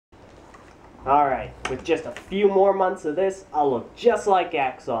Alright, with just a few more months of this, I'll look just like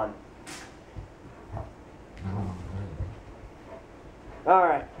Axonn.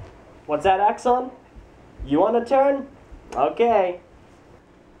 Alright, what's that, Axonn? You want a turn? Okay.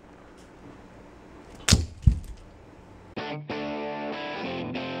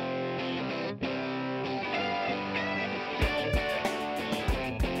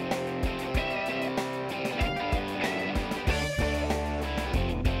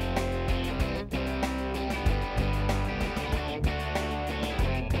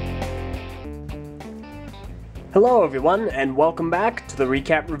 Hello everyone, and welcome back to the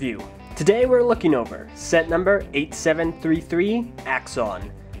recap review. Today we're looking over set number 8733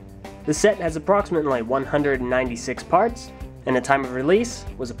 Axonn. The set has approximately 196 parts, and the time of release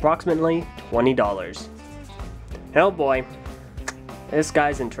was approximately $20. Oh boy, this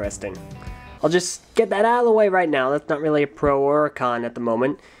guy's interesting. I'll just get that out of the way right now. That's not really a pro or a con at the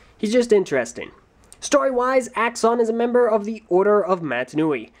moment. He's just interesting. Story-wise, Axonn is a member of the Order of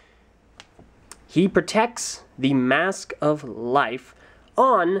Matanui. He protects the Mask of Life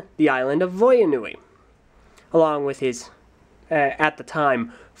on the island of Voyanui, along with his, at the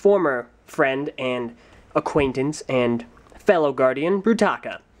time, former friend and acquaintance and fellow guardian,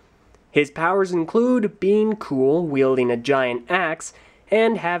 Brutaka. His powers include being cool, wielding a giant axe,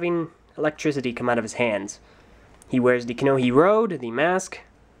 and having electricity come out of his hands. He wears the Kanohi Road, the Mask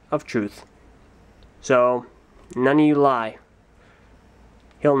of Truth. So, none of you lie.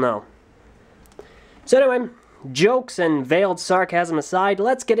 He'll know. So anyway, jokes and veiled sarcasm aside,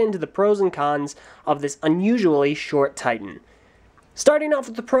 let's get into the pros and cons of this unusually short Titan. Starting off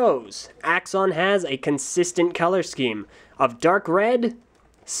with the pros, Axonn has a consistent color scheme of dark red,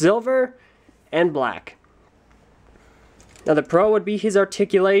 silver, and black. Now the pro would be his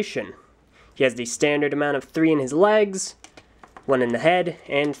articulation. He has the standard amount of 3 in his legs, 1 in the head,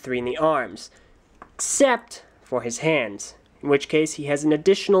 and 3 in the arms, except for his hands, in which case he has an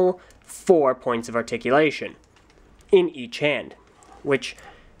additional 4 points of articulation in each hand, which,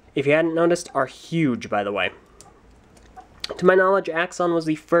 if you hadn't noticed, are huge, by the way. To my knowledge, Axonn was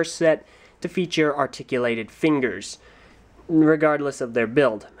the first set to feature articulated fingers, regardless of their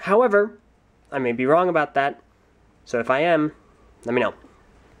build. However, I may be wrong about that, so if I am, let me know.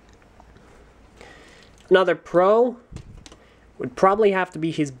 Another pro would probably have to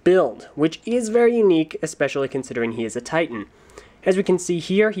be his build, which is very unique, especially considering he is a Titan. As we can see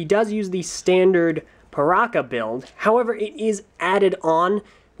here, he does use the standard Paraka build, however it is added on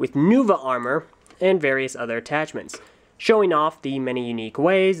with Nuva armor and various other attachments, showing off the many unique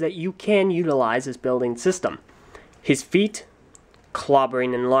ways that you can utilize this building system. His feet,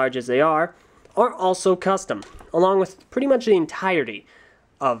 clobbering and large as they are also custom, along with pretty much the entirety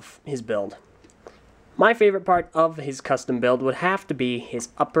of his build. My favorite part of his custom build would have to be his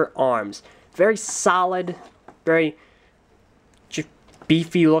upper arms. Very solid, very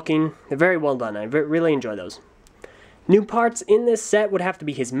beefy looking. They're very well done. I really enjoy those. New parts in this set would have to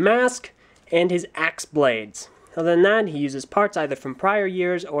be his mask and his axe blades. Other than that, he uses parts either from prior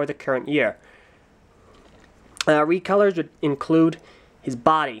years or the current year. Recolors would include his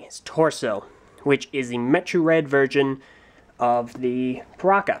body, his torso, which is the Metru Red version of the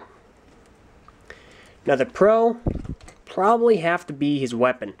Paraka. Now the pro probably have to be his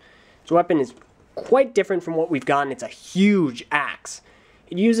weapon. His weapon is quite different from what we've gotten. It's a huge axe.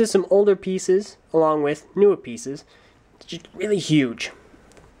 It uses some older pieces along with newer pieces. It's just really huge.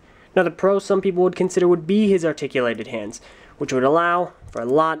 Now the pro some people would consider would be his articulated hands, which would allow for a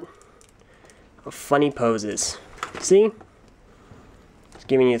lot of funny poses. See? It's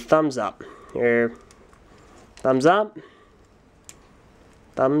giving you a thumbs up. Here. Thumbs up.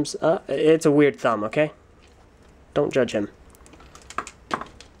 Thumbs up. It's a weird thumb, okay? Don't judge him.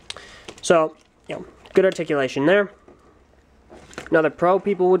 So, good articulation there. Another pro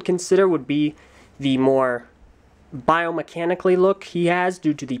people would consider would be the more biomechanically look he has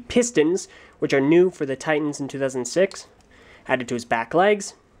due to the pistons, which are new for the Titans in 2006, added to his back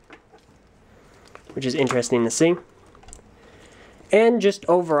legs, which is interesting to see. And just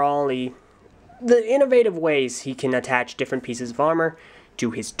overall the innovative ways he can attach different pieces of armor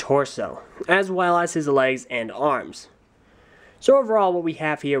to his torso, as well as his legs and arms. So overall what we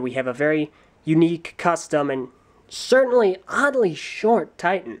have here, we have a very unique, custom, and certainly oddly short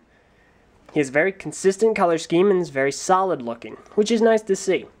Titan. He has a very consistent color scheme and is very solid looking, which is nice to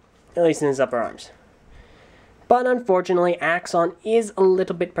see, at least in his upper arms. But unfortunately, Axonn is a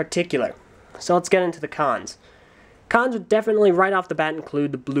little bit particular, so let's get into the cons. Cons would definitely right off the bat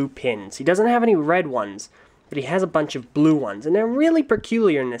include the blue pins. He doesn't have any red ones, but he has a bunch of blue ones, and they're really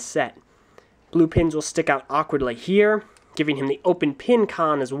peculiar in this set. Blue pins will stick out awkwardly here, giving him the open pin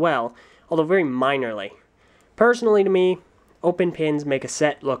con as well, although very minorly. Personally to me, open pins make a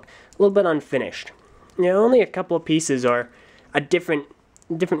set look a little bit unfinished. You know, only a couple of pieces or a different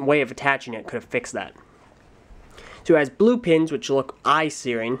way of attaching it could have fixed that. So he has blue pins which look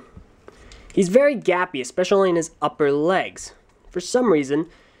eye-searing. He's very gappy, especially in his upper legs. For some reason,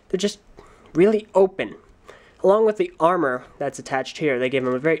 they're just really open. Along with the armor that's attached here, they give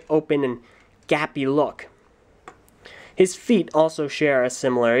him a very open and gappy look. His feet also share a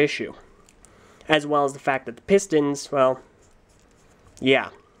similar issue, as well as the fact that the pistons, well, yeah.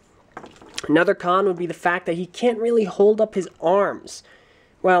 Another con would be the fact that he can't really hold up his arms.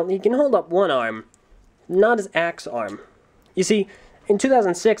 Well, he can hold up one arm, not his axe arm. You see, in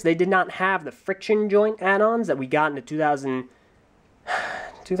 2006, they did not have the friction joint add-ons that we got in the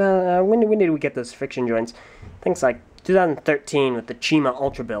when did we get those friction joints? I think it's like 2013 with the Chima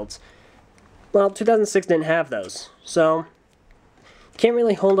Ultra builds. Well, 2006 didn't have those, so he can't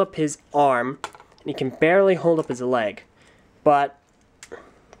really hold up his arm, and he can barely hold up his leg, but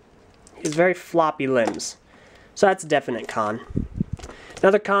he has very floppy limbs, so that's a definite con.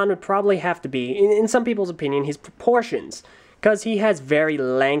 Another con would probably have to be, in some people's opinion, his proportions, because he has very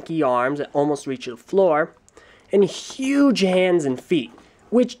lanky arms that almost reach the floor, and huge hands and feet,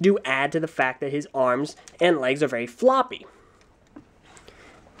 which do add to the fact that his arms and legs are very floppy.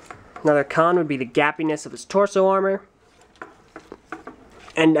 Another con would be the gappiness of his torso armor.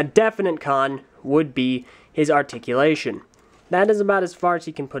 And a definite con would be his articulation. That is about as far as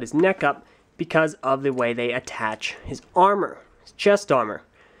he can put his neck up because of the way they attach his armor, his chest armor.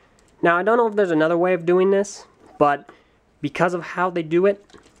 Now, I don't know if there's another way of doing this, but because of how they do it,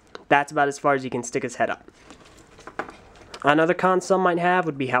 that's about as far as he can stick his head up. Another con some might have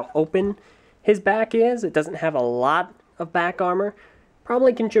would be how open his back is. It doesn't have a lot of back armor.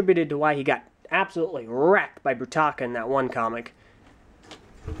 Probably contributed to why he got absolutely wrecked by Brutaka in that one comic.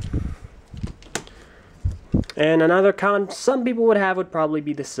 And another con some people would have would probably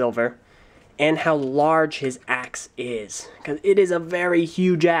be the silver and how large his axe is, because it is a very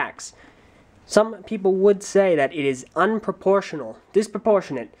huge axe. Some people would say that it is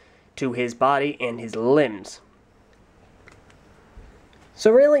disproportionate to his body and his limbs. So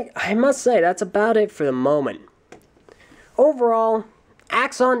really, I must say, that's about it for the moment. Overall,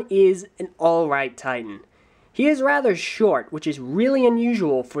 Axonn is an alright Titan. He is rather short, which is really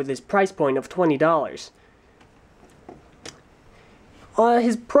unusual for this price point of $20.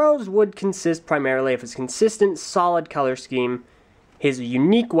 His pros would consist primarily of his consistent, solid color scheme, his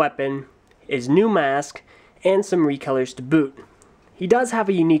unique weapon, his new mask, and some recolors to boot. He does have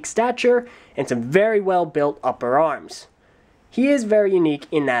a unique stature and some very well built upper arms. He is very unique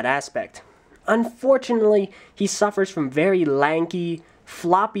in that aspect. Unfortunately, he suffers from very lanky,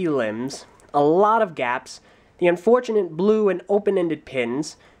 floppy limbs, a lot of gaps, the unfortunate blue and open-ended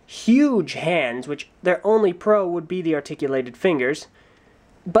pins, huge hands, which their only pro would be the articulated fingers,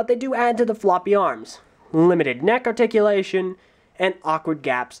 but they do add to the floppy arms, limited neck articulation, and awkward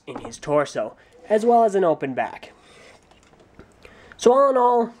gaps in his torso, as well as an open back. So all in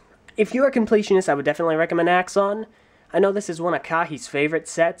all, if you're a completionist, I would definitely recommend Axonn. I know this is one of Kahi's favorite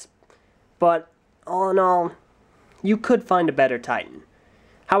sets, but all in all, you could find a better Titan.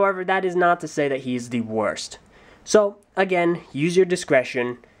 However, that is not to say that he is the worst. So, again, use your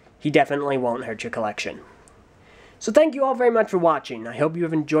discretion. He definitely won't hurt your collection. So thank you all very much for watching. I hope you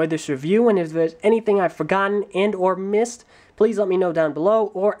have enjoyed this review, and if there's anything I've forgotten and or missed, please let me know down below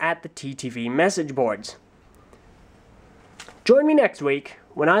or at the TTV message boards. Join me next week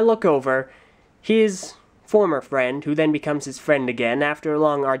when I look over his former friend, who then becomes his friend again after a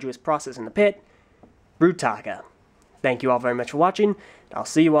long, arduous process in the pit, Brutaka. Thank you all very much for watching. I'll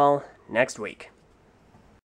see you all next week.